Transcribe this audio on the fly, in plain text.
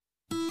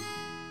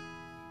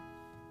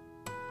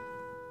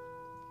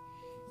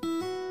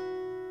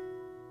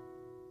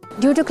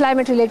Due to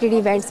climate-related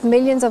events,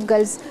 millions of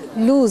girls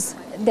lose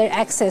their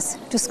access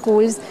to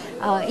schools.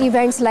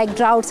 Events like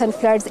droughts and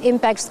floods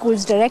impact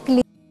schools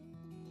directly.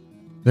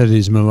 That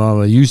is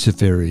Malala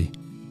Yousafzai,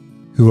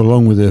 who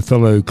along with her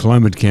fellow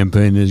climate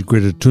campaigners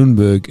Greta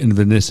Thunberg and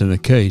Vanessa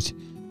Nakate,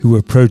 who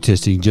were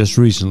protesting just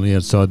recently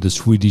outside the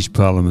Swedish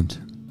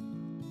parliament.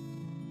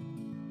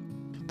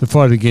 The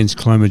fight against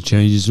climate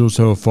change is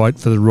also a fight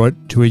for the right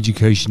to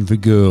education for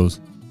girls,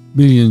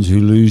 millions who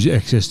lose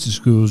access to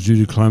schools due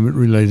to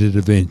climate-related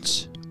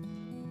events.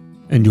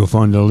 And you'll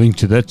find a link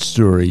to that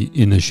story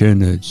in the show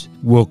notes.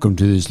 Welcome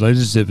to this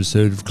latest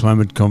episode of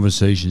Climate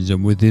Conversations,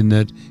 and within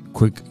that,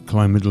 quick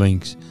climate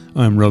links.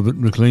 I'm Robert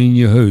McLean,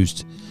 your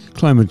host.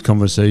 Climate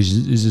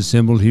Conversations is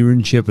assembled here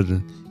in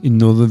Shepparton, in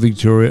northern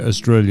Victoria,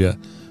 Australia,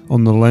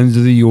 on the lands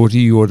of the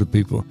Yorta Yorta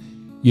people.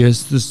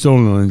 Yes, the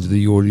stolen lands of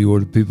the Yorta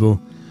Yorta people.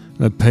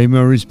 And I pay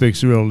my respects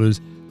to elders,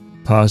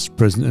 past,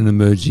 present and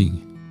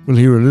emerging. We'll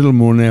hear a little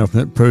more now from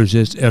that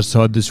protest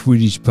outside the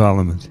Swedish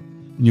Parliament,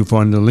 and you'll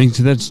find a link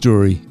to that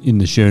story in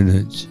the show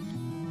notes.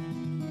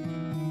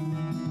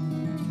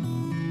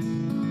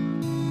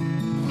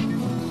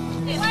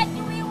 What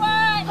do we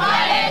want?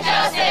 Climate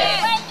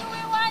justice! When do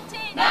we want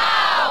it?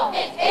 Now!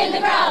 It's in the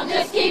ground,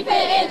 just keep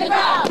it in the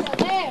ground!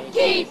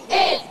 Keep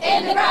it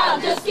in the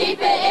ground, just keep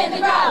it in the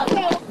ground!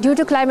 Due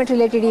to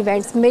climate-related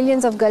events,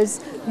 millions of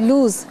girls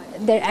lose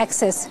their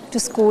access to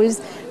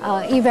schools.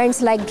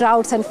 Events like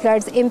droughts and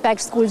floods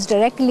impact schools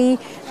directly.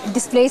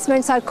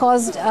 Displacements are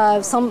caused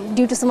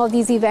due to some of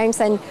these events,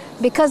 and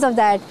because of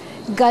that,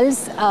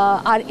 girls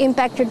are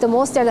impacted the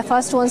most. They're the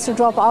first ones to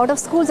drop out of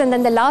schools and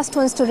then the last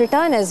ones to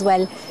return as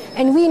well.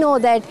 And we know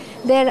that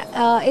there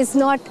is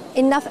not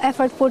enough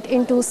effort put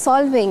into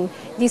solving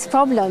these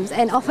problems,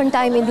 and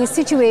oftentimes in these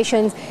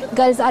situations,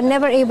 girls are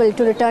never able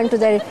to return to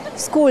their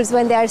schools.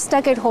 When they are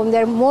stuck at home,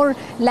 they're more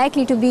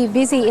likely to be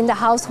busy in the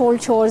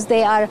household chores.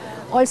 They are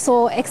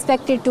also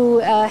expected to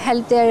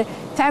help their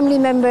family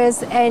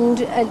members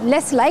and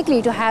less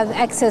likely to have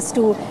access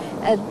to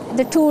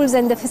the tools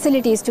and the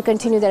facilities to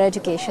continue their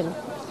education.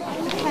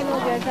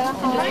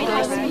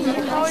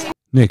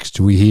 Next,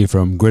 we hear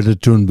from Greta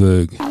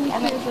Thunberg.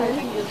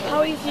 How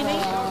are you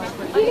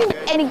feeling?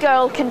 Any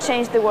girl can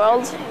change the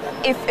world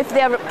if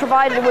they are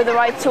provided with the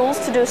right tools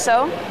to do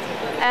so.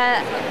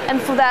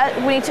 And for that,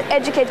 we need to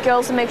educate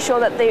girls and make sure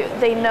that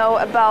they know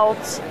about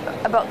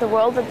the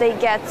world, that they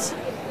get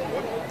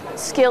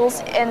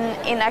skills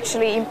in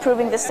actually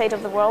improving the state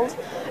of the world.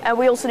 And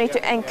we also need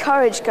to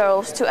encourage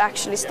girls to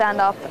actually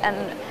stand up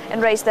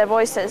and raise their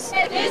voices.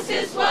 This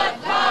is what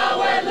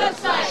power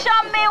looks like!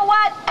 Show me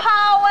what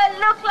power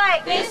looks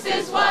like! This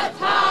is what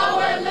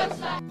power looks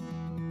like!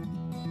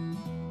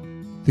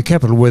 The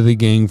Capital Weather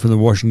Gang from the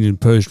Washington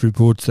Post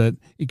reports that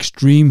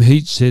extreme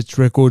heat sets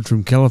records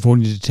from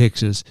California to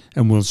Texas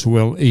and will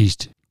swell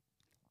east.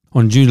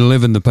 On June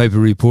 11, the paper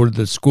reported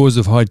that scores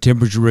of high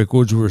temperature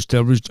records were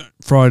established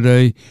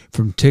Friday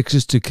from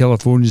Texas to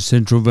California's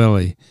Central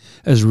Valley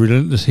as a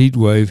relentless heat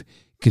wave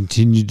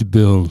continued to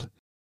build.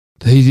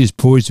 The heat is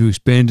poised to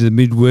expand to the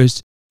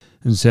Midwest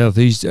and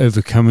Southeast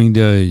over coming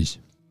days.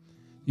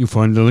 You'll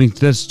find a link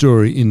to that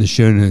story in the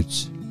show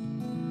notes.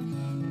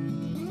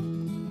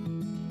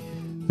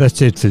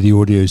 That's it for the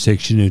audio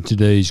section of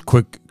today's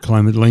Quick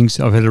Climate Links.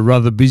 I've had a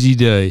rather busy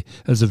day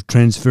as of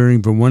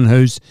transferring from one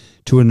host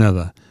to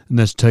another, and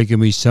that's taken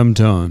me some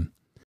time.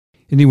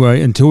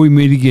 Anyway, until we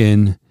meet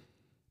again,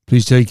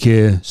 please take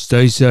care,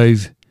 stay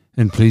safe,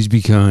 and please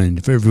be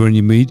kind, for everyone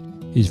you meet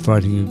is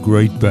fighting a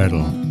great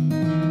battle.